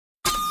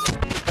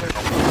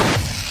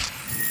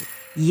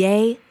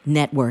Yay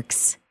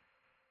Networks.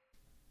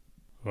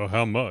 Well,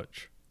 how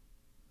much?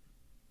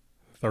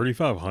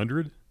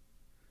 3,500?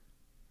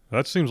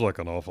 That seems like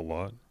an awful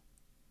lot.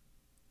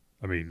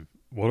 I mean,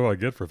 what do I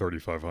get for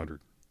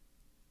 3,500?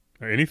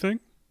 Anything?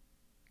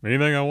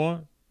 Anything I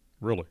want?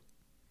 Really?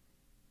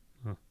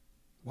 Huh.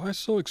 Why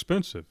so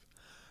expensive?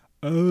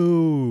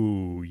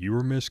 Oh, you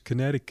were Miss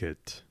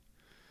Connecticut.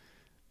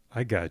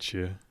 I got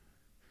you.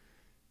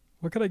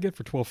 What could I get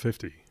for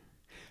 $12.50?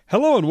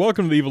 Hello and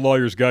welcome to the Evil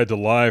Lawyer's Guide to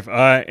Life.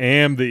 I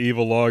am the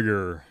Evil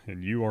Lawyer,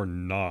 and you are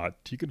not.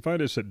 You can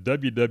find us at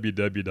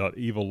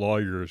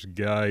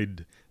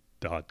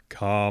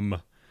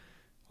www.evillawyersguide.com.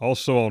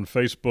 Also on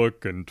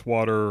Facebook and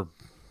Twitter.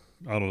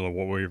 I don't know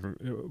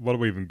what do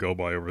we even go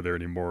by over there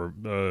anymore.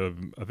 I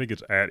think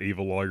it's at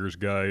Evil Lawyer's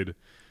Guide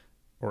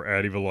or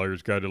at Evil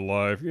Lawyer's Guide to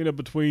Life. You know,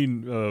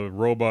 between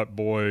Robot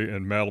Boy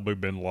and Malibu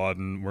Bin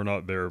Laden, we're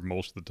not there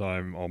most of the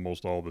time,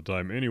 almost all the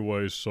time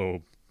anyway,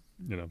 so,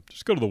 you know,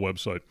 just go to the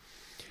website.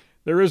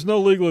 There is no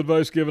legal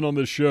advice given on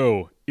this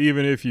show,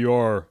 even if you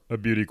are a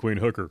beauty queen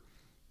hooker.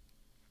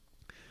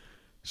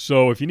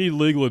 So if you need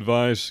legal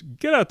advice,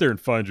 get out there and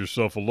find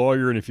yourself a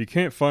lawyer. And if you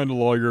can't find a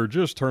lawyer,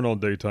 just turn on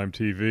daytime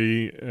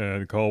TV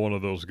and call one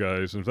of those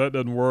guys. And if that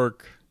doesn't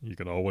work, you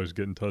can always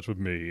get in touch with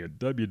me at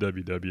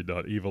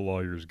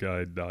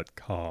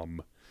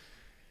www.evillawyersguide.com.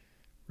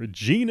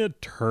 Regina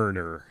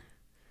Turner,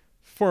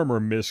 former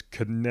Miss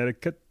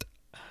Connecticut.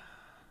 I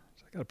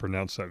got to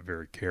pronounce that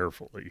very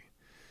carefully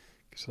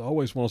because it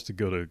always wants to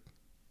go to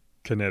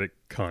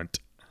Connecticut.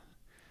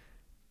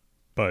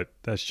 But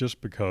that's just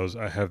because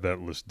I have that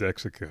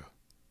Lisdexica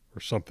or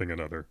something or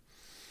another.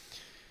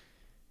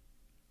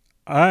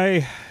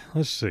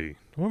 Let's see.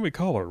 What do we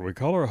call her? Do we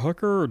call her a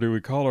hooker or do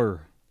we call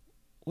her,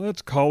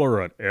 let's call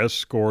her an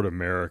Escort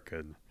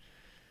American.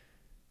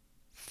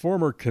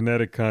 Former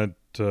Connecticut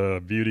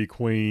beauty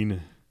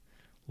queen,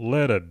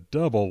 led a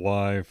double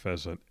life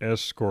as an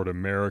Escort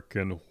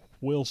American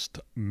whilst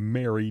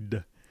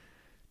married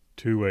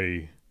to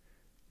a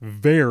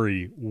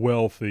very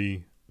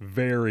wealthy,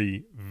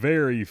 very,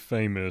 very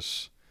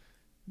famous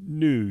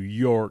New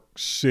York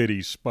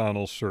City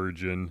spinal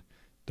surgeon,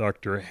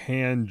 Dr.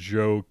 Han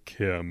Jo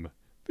Kim.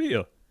 Be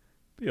a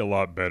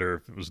lot better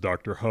if it was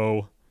Dr.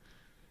 Ho.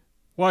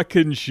 Why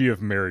couldn't she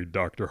have married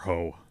Dr.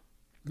 Ho?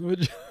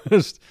 It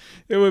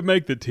would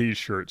make the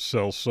t-shirt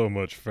sell so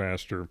much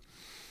faster.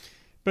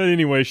 But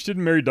anyway, she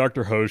didn't marry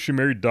Dr. Ho. She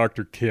married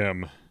Dr.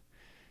 Kim.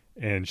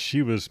 And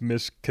she was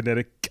Miss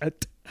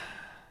Connecticut,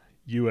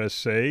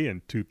 USA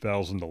in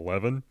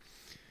 2011.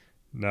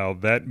 Now,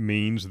 that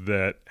means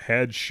that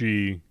had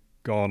she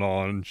gone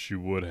on, she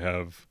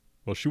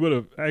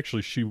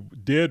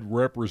did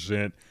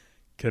represent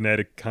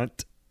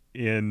Connecticut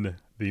in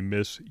the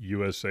Miss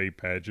USA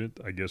pageant,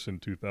 I guess in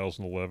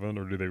 2011,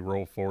 or do they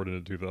roll forward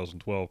into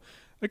 2012?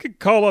 I could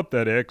call up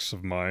that ex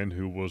of mine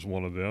who was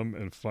one of them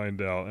and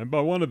find out. And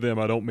by one of them,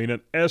 I don't mean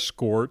an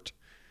escort,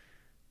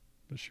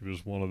 but she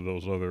was one of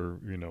those other,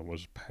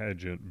 was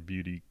pageant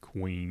beauty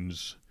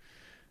queens.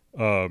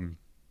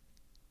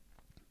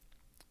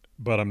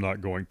 But I'm not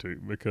going to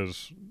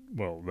because,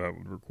 well, that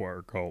would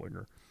require calling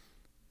her.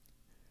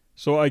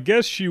 So I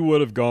guess she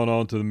would have gone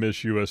on to the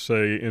Miss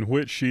USA, in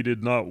which she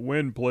did not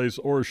win, place,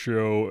 or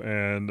show,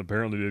 and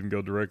apparently didn't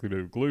go directly to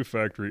the Glue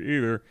Factory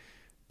either,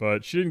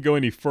 but she didn't go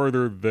any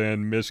further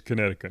than Miss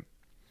Connecticut.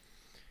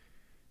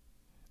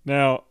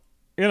 Now,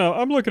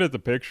 I'm looking at the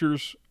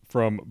pictures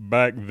from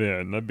back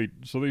then.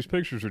 So these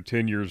pictures are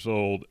 10 years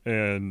old,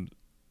 and,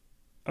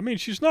 I mean,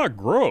 she's not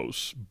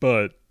gross,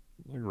 but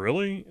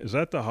really? Is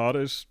that the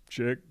hottest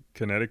chick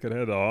Connecticut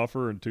had to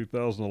offer in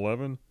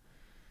 2011?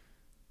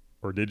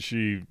 Or did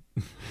she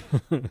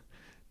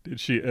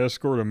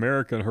Escort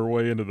American her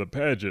way into the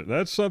pageant?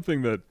 That's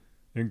something that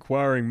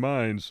inquiring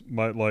minds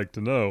might like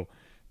to know,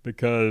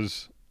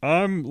 because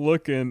I'm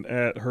looking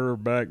at her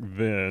back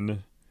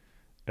then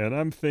and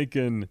I'm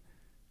thinking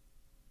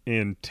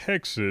in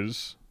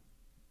Texas,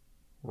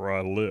 where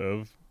I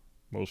live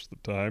most of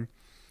the time,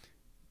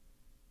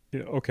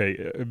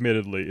 okay,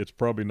 admittedly, it's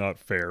probably not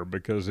fair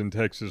because in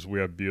Texas we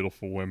have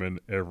beautiful women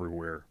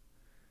everywhere.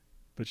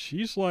 But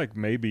she's like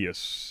maybe a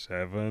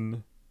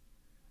 7.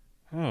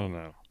 I don't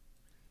know.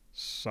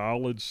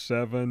 Solid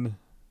 7.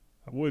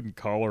 I wouldn't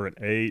call her an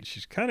 8.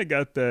 She's kind of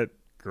got that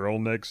girl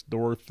next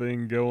door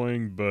thing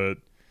going, but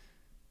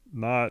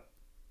not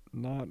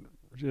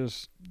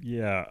just,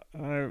 yeah.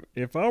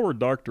 If I were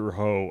Dr.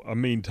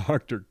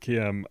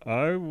 Kim,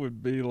 I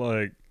would be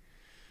like,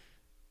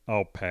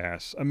 I'll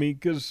pass. I mean,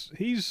 because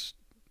he's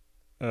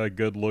a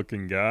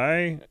good-looking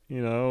guy,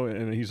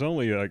 and he's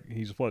only,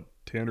 he's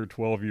 10 or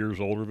 12 years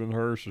older than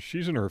her, so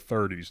she's in her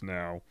 30s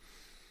now,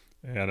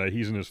 and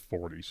he's in his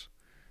 40s.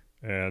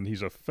 And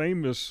he's a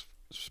famous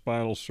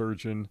spinal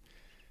surgeon,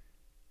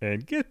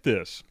 and get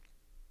this.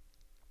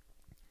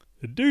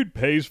 The dude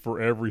pays for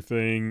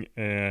everything,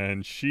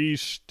 and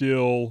she's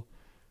still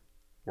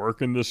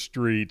working the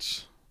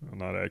streets. Well,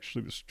 not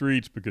actually the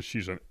streets, because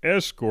she's an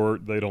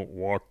escort. They don't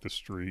walk the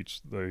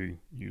streets. They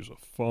use a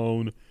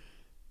phone.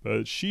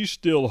 But she's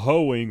still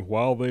hoeing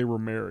while they were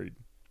married.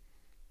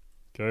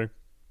 Okay?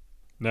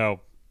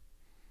 Now,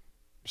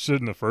 this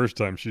isn't the first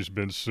time she's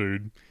been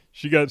sued.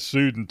 She got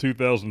sued in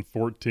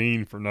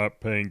 2014 for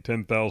not paying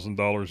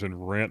 $10,000 in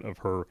rent of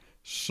her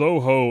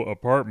Soho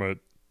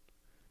apartment.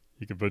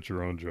 You can put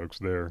your own jokes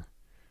there.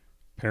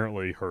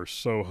 Apparently her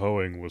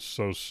Sohoing was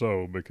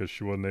so-so because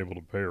she wasn't able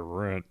to pay her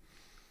rent.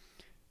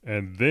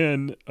 And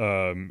then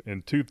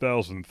in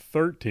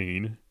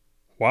 2013,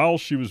 while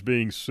she was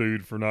being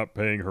sued for not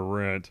paying her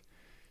rent,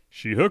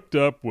 she hooked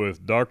up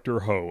with Dr.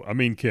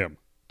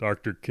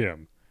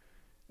 Kim.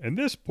 And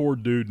this poor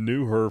dude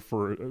knew her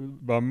for,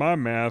 by my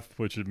math,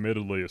 which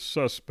admittedly is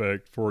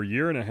suspect, for a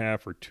year and a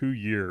half or 2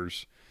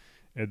 years,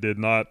 and did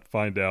not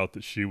find out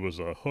that she was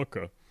a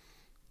hooker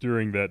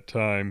during that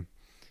time,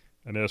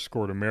 an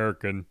Escort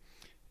American.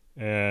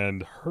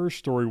 And her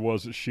story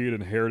was that she had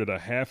inherited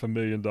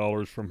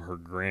 $500,000 from her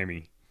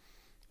Grammy,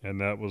 and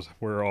that was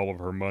where all of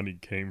her money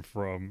came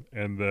from.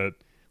 And that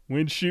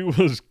when she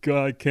was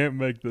gone, I can't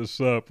make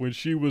this up, when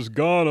she was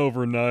gone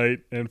overnight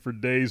and for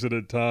days at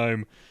a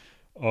time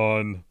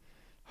on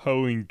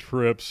hoeing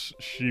trips,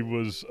 she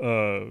was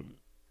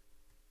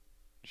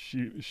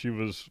she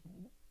was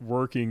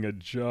working a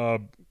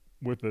job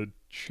with a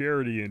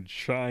charity in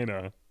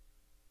China.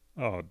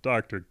 Oh,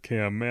 Dr.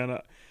 Kim, man.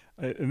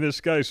 And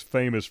this guy's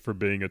famous for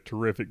being a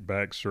terrific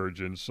back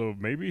surgeon, so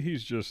maybe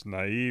he's just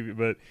naive.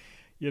 But,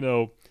 you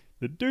know,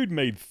 the dude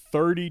made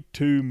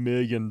 $32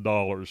 million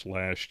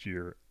last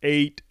year,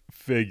 8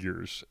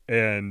 figures.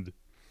 And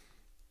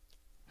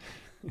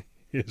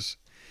his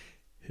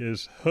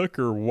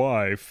hooker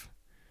wife,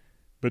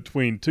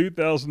 between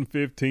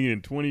 2015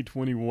 and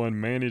 2021,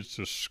 managed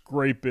to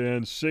scrape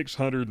in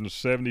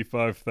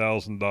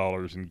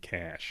 $675,000 in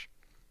cash.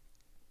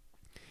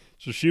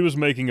 So she was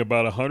making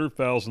about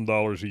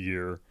 $100,000 a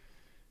year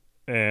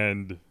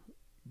and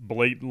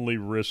blatantly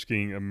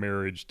risking a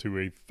marriage to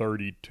a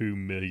 $32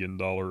 million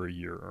a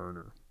year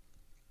earner.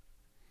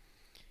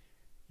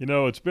 You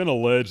know, it's been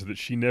alleged that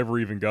she never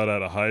even got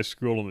out of high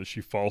school and that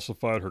she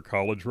falsified her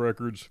college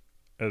records,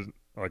 as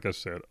like I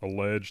said,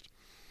 alleged.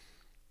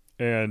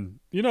 And,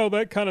 you know,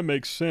 that kind of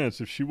makes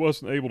sense. If she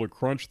wasn't able to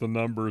crunch the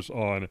numbers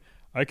on,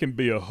 I can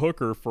be a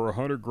hooker for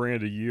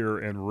 $100,000 a year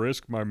and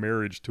risk my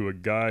marriage to a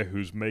guy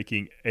who's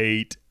making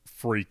 8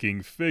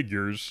 freaking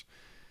figures,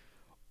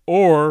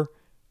 or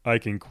I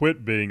can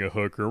quit being a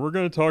hooker. We're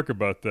going to talk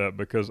about that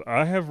because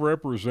I have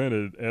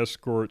represented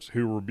escorts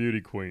who were beauty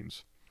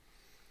queens.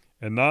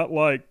 And not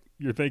like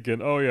you're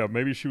thinking, oh yeah,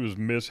 maybe she was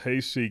Miss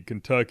Hayseed,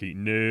 Kentucky.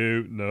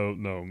 No.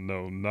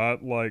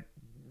 Not like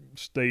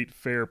state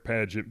fair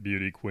pageant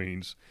beauty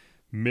queens.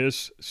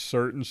 Miss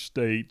certain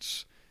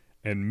states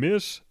and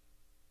miss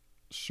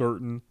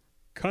certain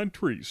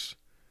countries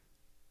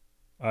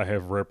I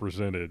have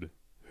represented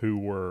who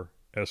were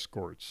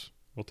escorts.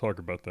 We'll talk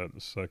about that in a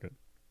second.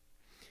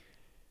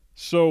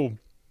 So,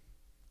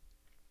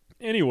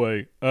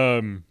 anyway,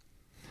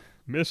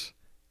 Miss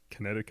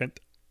Connecticut,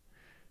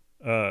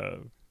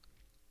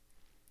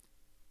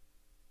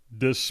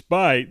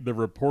 despite the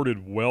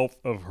reported wealth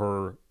of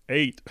her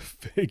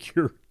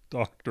 8-figure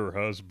doctor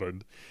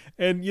husband,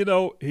 and you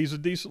know, he's a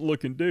decent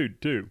looking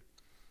dude too.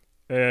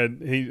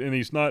 And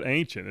he's not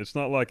ancient. It's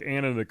not like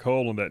Anna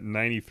Nicole and that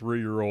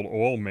 93-year-old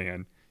oil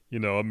man. You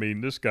know, I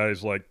mean, this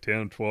guy's like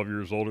 10, 12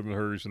 years older than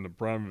her. He's in the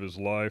prime of his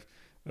life.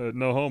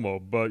 No homo.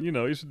 But, you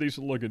know, he's a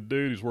decent-looking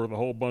dude. He's worth a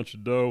whole bunch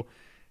of dough.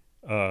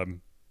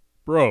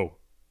 Bro,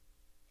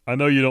 I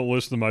know you don't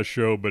listen to my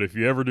show, but if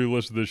you ever do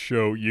listen to this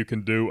show, you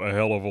can do a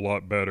hell of a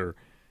lot better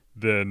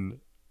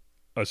than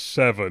a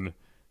 7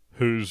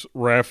 who's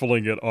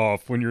raffling it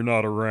off when you're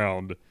not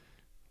around.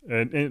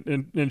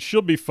 And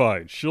she'll be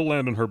fine. She'll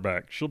land on her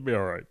back. She'll be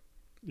all right.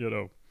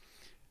 You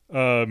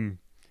know.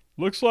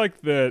 Looks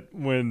like that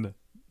when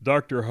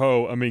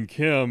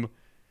Kim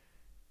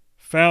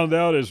found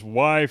out his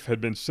wife had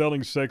been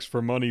selling sex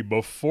for money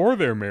before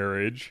their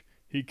marriage,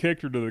 he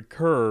kicked her to the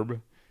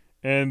curb.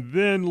 And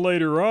then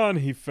later on,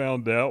 he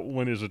found out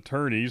when his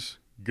attorneys,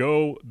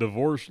 go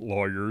divorce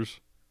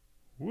lawyers,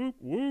 whoop,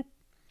 whoop,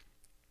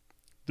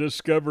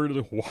 discovered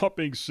a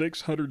whopping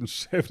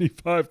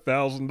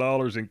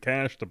 $675,000 in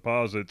cash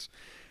deposits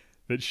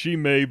that she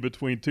made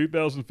between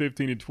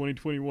 2015 and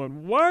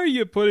 2021. Why are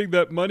you putting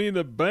that money in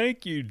the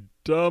bank, you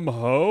dumb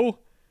hoe?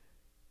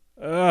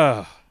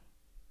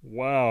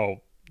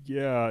 Wow.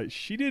 Yeah,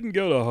 she didn't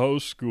go to hoe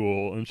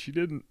school, and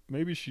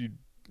maybe she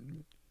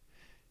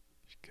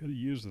could have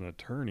used an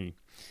attorney.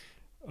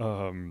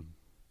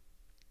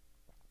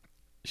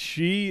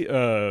 She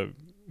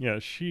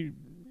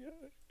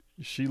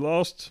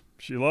lost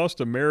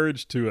a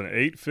marriage to an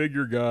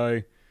 8-figure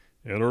guy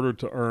in order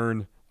to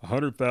earn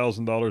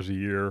 $100,000 a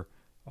year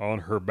on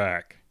her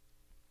back.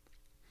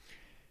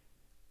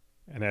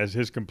 And as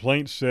his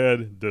complaint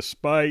said,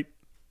 despite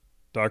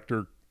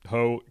Dr.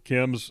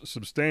 Kim's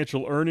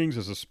substantial earnings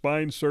as a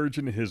spine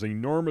surgeon and his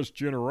enormous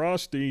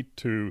generosity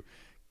to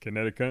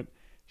Connecticut,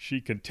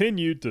 she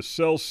continued to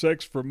sell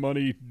sex for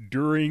money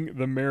during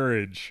the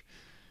marriage.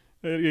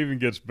 It even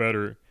gets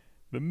better.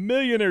 The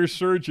millionaire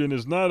surgeon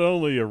is not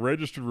only a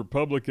registered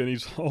Republican,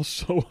 he's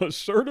also a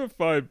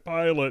certified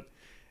pilot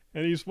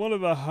And he's one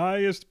of the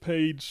highest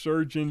paid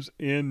surgeons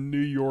in New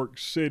York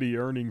City,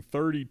 earning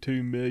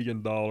 $32 million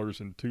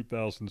in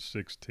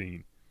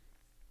 2016.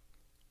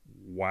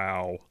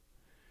 Wow.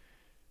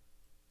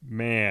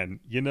 Man,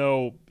 I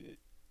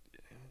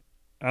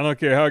don't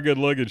care how good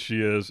looking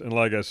she is, and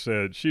like I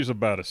said, she's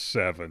about a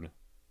 7.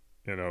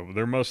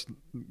 There must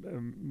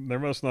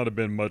not have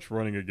been much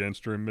running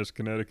against her in Miss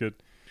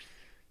Connecticut.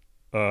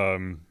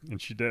 And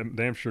she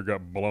damn sure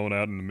got blown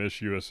out in the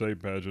Miss USA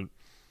pageant.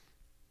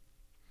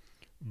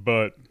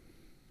 But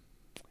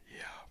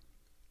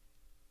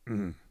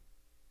yeah,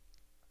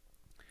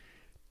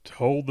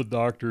 told the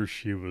doctor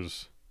she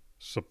was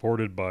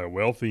supported by a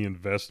wealthy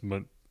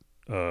investment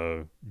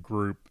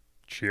group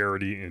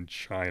charity in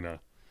China.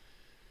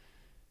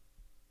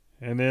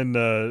 And then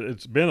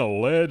it's been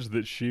alleged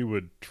that she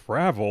would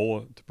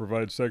travel to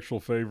provide sexual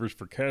favors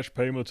for cash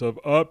payments of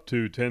up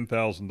to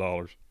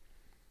 $10,000.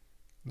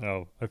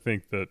 Now, I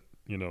think that,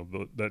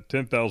 that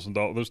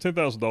 $10,000, those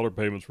 $10,000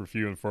 payments were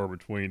few and far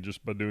between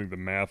just by doing the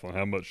math on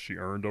how much she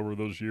earned over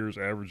those years,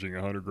 averaging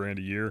 $100,000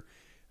 a year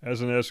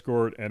as an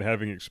escort and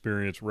having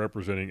experience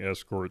representing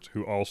escorts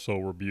who also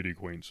were beauty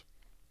queens.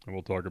 And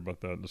we'll talk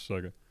about that in a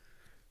second.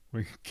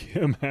 When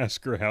Kim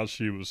asked her how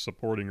she was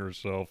supporting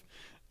herself,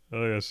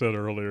 like I said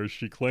earlier,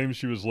 she claimed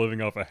she was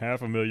living off a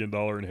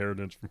 $500,000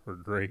 inheritance from her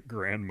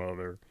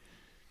great-grandmother.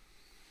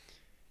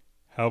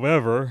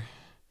 However,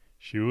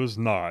 she was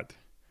not.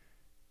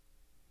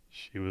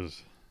 She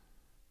was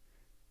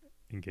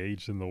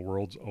engaged in the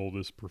world's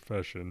oldest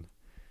profession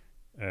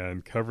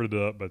and covered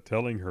it up by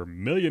telling her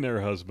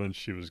millionaire husband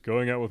she was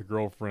going out with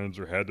girlfriends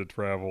or had to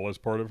travel as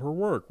part of her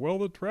work. Well,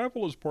 the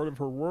travel as part of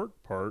her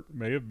work part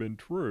may have been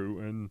true,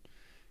 and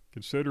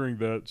considering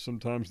that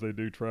sometimes they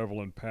do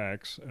travel in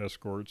packs,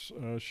 escorts,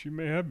 she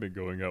may have been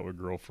going out with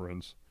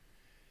girlfriends.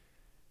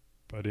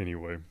 But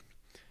anyway,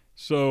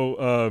 so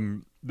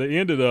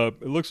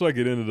it looks like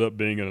it ended up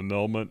being an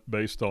annulment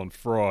based on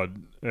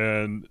fraud,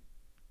 and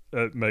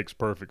that makes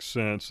perfect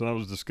sense. And I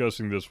was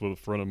discussing this with a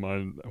friend of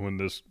mine when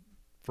this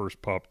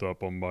first popped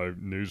up on my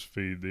news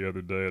feed the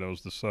other day, and I was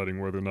deciding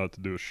whether or not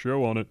to do a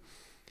show on it.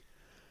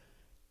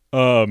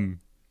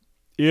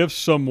 If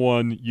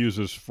someone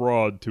uses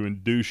fraud to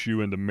induce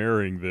you into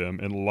marrying them,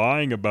 and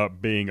lying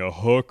about being a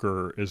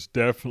hooker is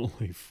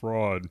definitely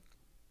fraud,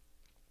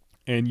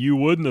 and you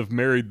wouldn't have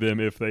married them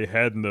if they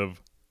hadn't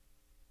have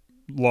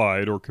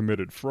lied or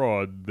committed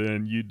fraud,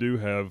 then you do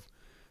have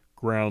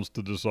grounds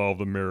to dissolve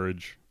the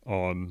marriage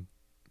on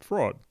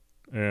fraud.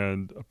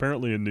 And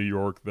apparently in New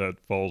York that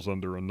falls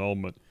under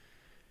annulment.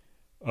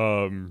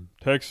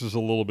 Texas is a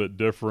little bit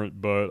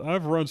different, but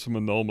I've run some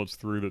annulments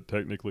through that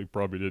technically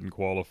probably didn't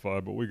qualify,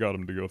 but we got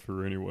them to go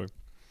through anyway.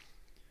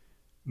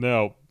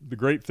 Now, the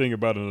great thing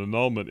about an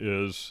annulment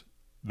is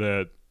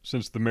that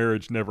since the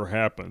marriage never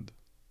happened,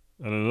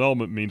 an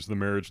annulment means the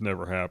marriage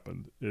never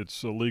happened.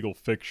 It's a legal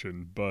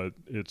fiction, but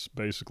it's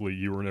basically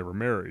you were never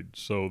married,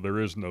 so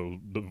there's no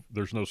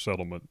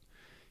settlement.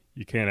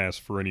 You can't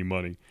ask for any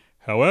money.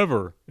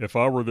 However, if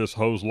I were this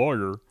hoe's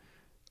lawyer,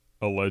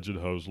 alleged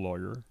hoe's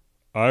lawyer,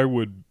 I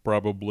would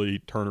probably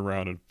turn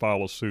around and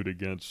file a suit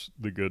against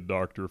the good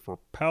doctor for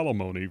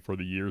palimony for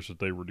the years that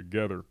they were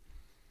together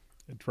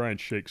and try and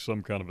shake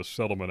some kind of a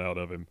settlement out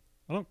of him.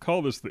 I don't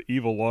call this the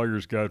evil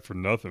lawyer's guide for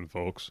nothing,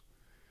 folks.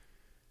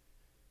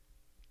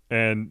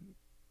 And,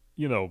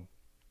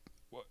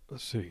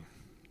 let's see.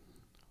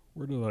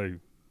 Where did I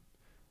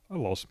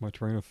lost my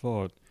train of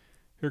thought.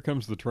 Here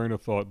comes the train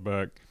of thought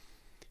back.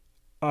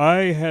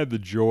 I had the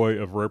joy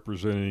of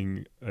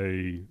representing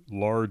a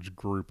large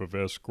group of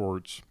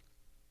escorts.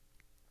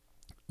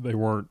 They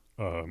weren't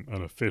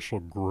an official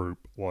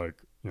group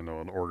like, an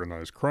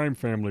organized crime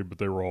family, but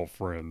they were all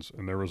friends.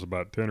 And there was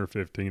about 10 or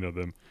 15 of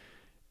them.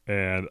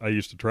 And I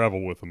used to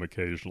travel with them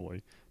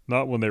occasionally.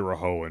 Not when they were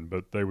hoeing,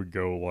 but they would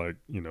go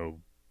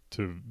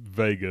to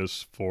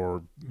Vegas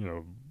for,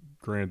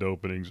 grand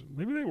openings.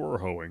 Maybe they were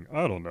hoeing.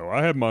 I don't know.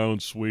 I had my own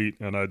suite,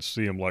 and I'd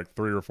see them like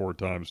 3 or 4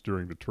 times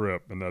during the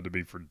trip, and that'd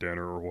be for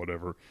dinner or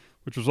whatever,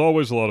 which was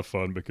always a lot of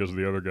fun because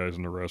the other guys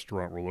in the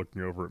restaurant were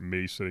looking over at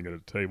me sitting at a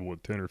table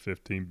with 10 or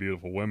 15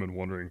 beautiful women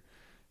wondering,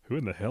 who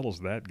in the hell is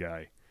that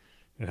guy?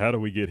 And how do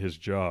we get his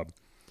job?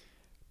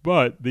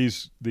 But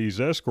these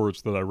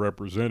escorts that I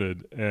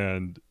represented,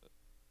 and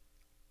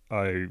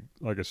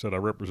like I said, I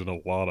represented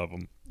a lot of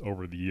them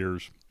over the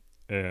years,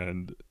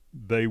 and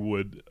they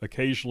would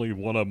occasionally,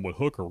 one of them would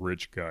hook a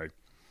rich guy,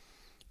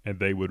 and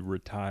they would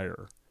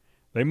retire.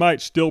 They might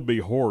still be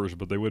whores,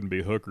 but they wouldn't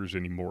be hookers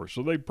anymore.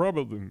 So they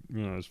probably,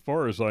 as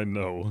far as I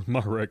know,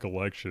 my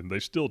recollection, they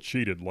still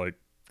cheated like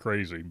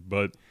crazy,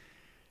 but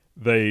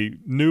they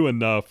knew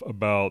enough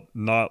about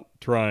not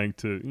trying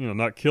to,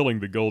 not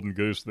killing the golden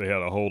goose they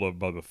had a hold of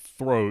by the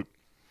throat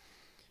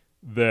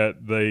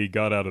that they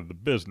got out of the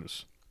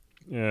business.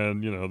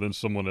 And, then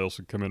someone else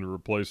would come in and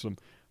replace them.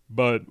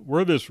 But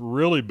where this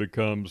really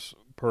becomes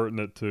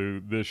pertinent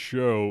to this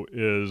show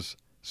is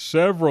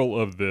several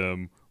of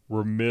them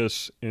were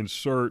Miss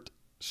Insert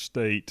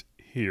State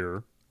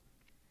here.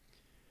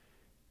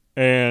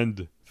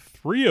 And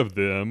 3 of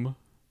them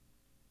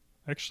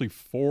Actually,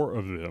 4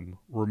 of them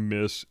were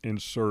Miss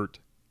Insert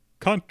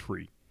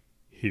Country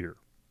here.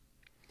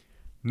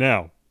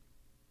 Now,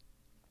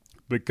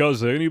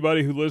 because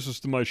anybody who listens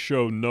to my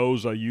show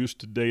knows I used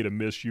to date a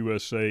Miss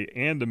USA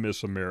and a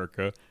Miss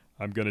America,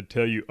 I'm going to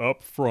tell you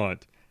up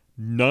front,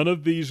 none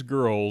of these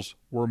girls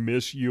were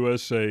Miss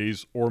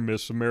USAs or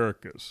Miss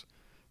Americas.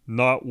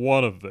 Not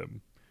one of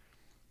them.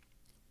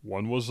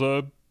 One was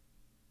a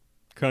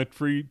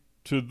country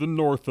to the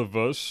north of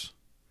us.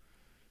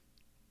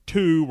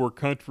 2 were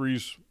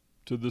countries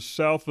to the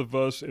south of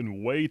us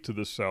and way to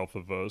the south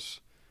of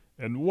us.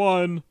 And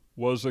 1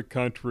 was a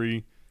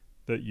country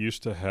that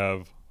used to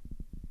have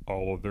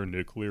all of their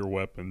nuclear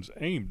weapons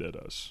aimed at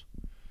us.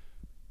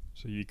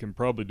 So you can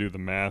probably do the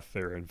math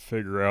there and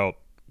figure out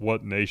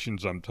what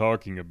nations I'm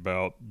talking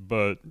about.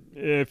 But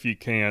if you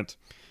can't,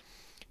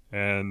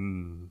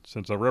 and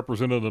since I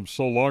represented them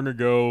so long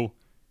ago,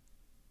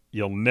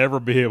 you'll never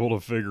be able to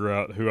figure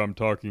out who I'm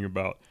talking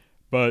about.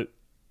 But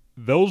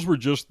those were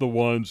just the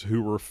ones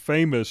who were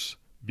famous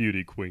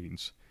beauty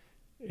queens.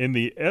 In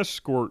the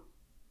escort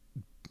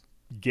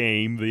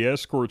game, the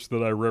escorts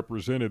that I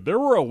represented, there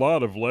were a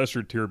lot of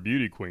lesser tier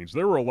beauty queens.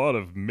 There were a lot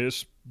of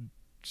Miss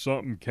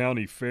something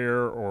county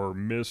fair or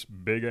Miss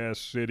big ass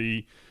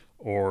city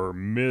or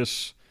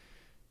Miss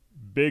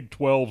Big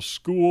 12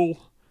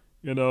 school.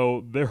 You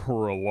know, there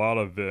were a lot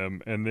of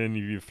them. And then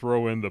you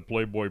throw in the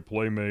Playboy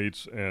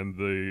Playmates and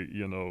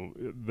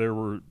there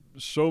were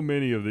so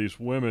many of these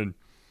women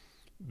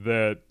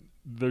that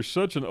there's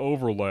such an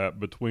overlap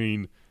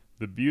between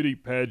the beauty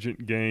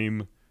pageant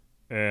game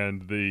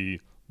and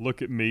the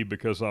look at me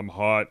because I'm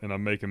hot and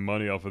I'm making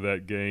money off of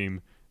that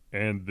game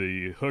and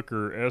the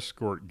hooker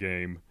escort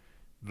game.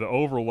 The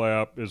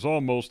overlap is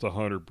almost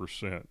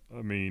 100%.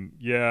 I mean,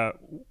 yeah,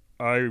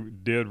 I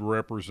did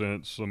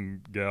represent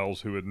some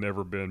gals who had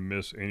never been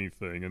Miss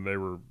anything, and they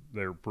were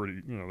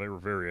pretty, they were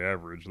very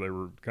average. They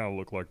were kind of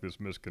looked like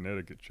this Miss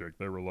Connecticut chick.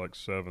 They were like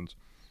 7s.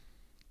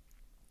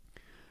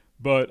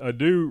 But I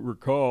do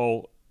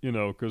recall,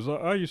 because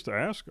I used to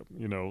ask them,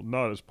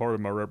 not as part of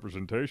my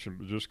representation,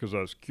 but just because I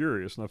was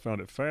curious and I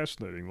found it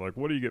fascinating. Like,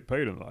 what do you get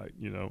paid tonight?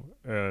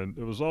 And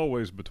it was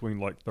always between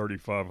like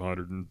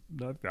 $3,500 and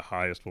I think the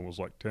highest one was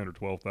like $10,000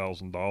 or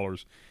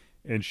 $12,000.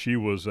 And she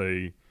was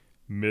a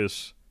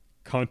Miss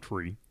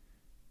Country,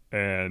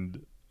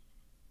 and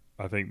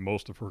I think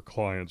most of her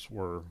clients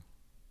were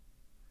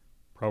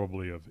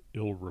probably of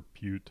ill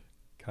repute,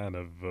 kind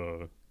of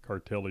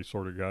cartel-y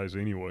sort of guys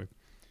anyway.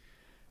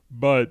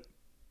 But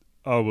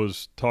I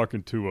was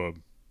talking to a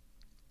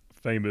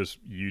famous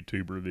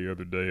YouTuber the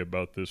other day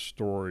about this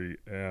story,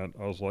 and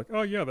I was like,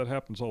 oh yeah, that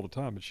happens all the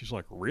time. And she's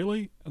like,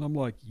 really? And I'm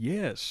like,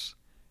 yes,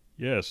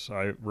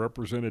 I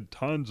represented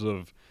tons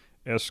of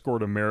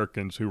Escort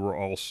Americans who were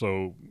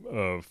also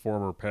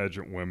former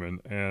pageant women,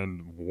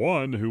 and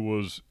one who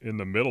was in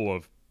the middle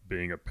of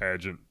being a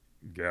pageant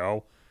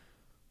gal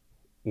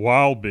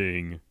while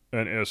being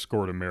an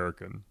Escort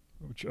American,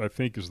 which I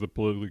think is the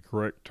politically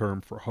correct term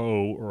for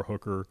hoe or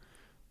hooker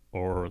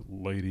or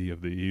lady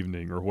of the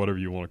evening or whatever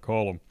you want to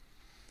call them.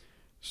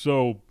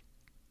 So,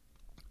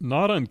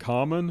 not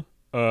uncommon.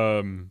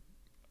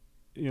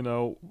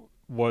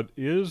 What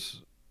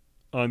is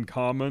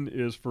uncommon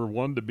is for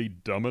one to be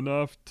dumb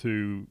enough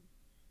to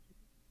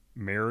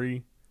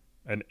marry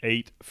an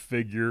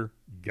 8-figure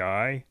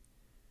guy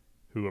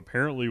who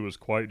apparently was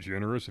quite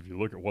generous if you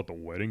look at what the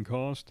wedding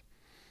cost,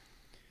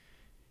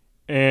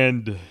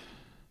 and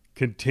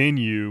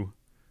continue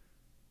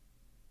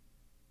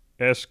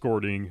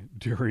escorting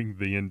during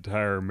the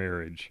entire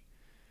marriage.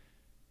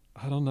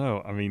 I don't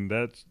know. I mean,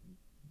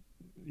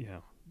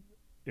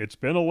 it's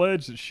been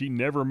alleged that she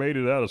never made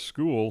it out of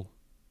school.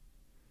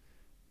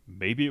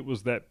 Maybe it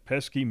was that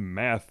pesky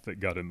math that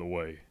got in the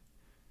way.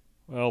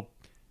 Well,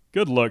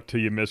 good luck to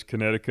you, Miss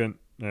Connecticut.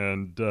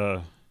 And,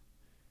 if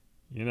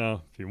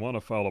you want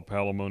to file a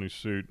palimony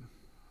suit,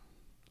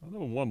 I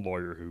know one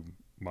lawyer who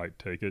might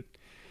take it.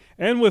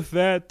 And with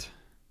that,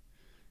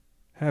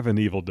 have an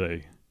evil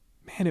day.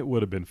 Man, it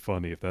would have been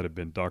funny if that had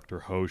been Dr.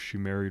 Ho she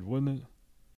married, wouldn't it?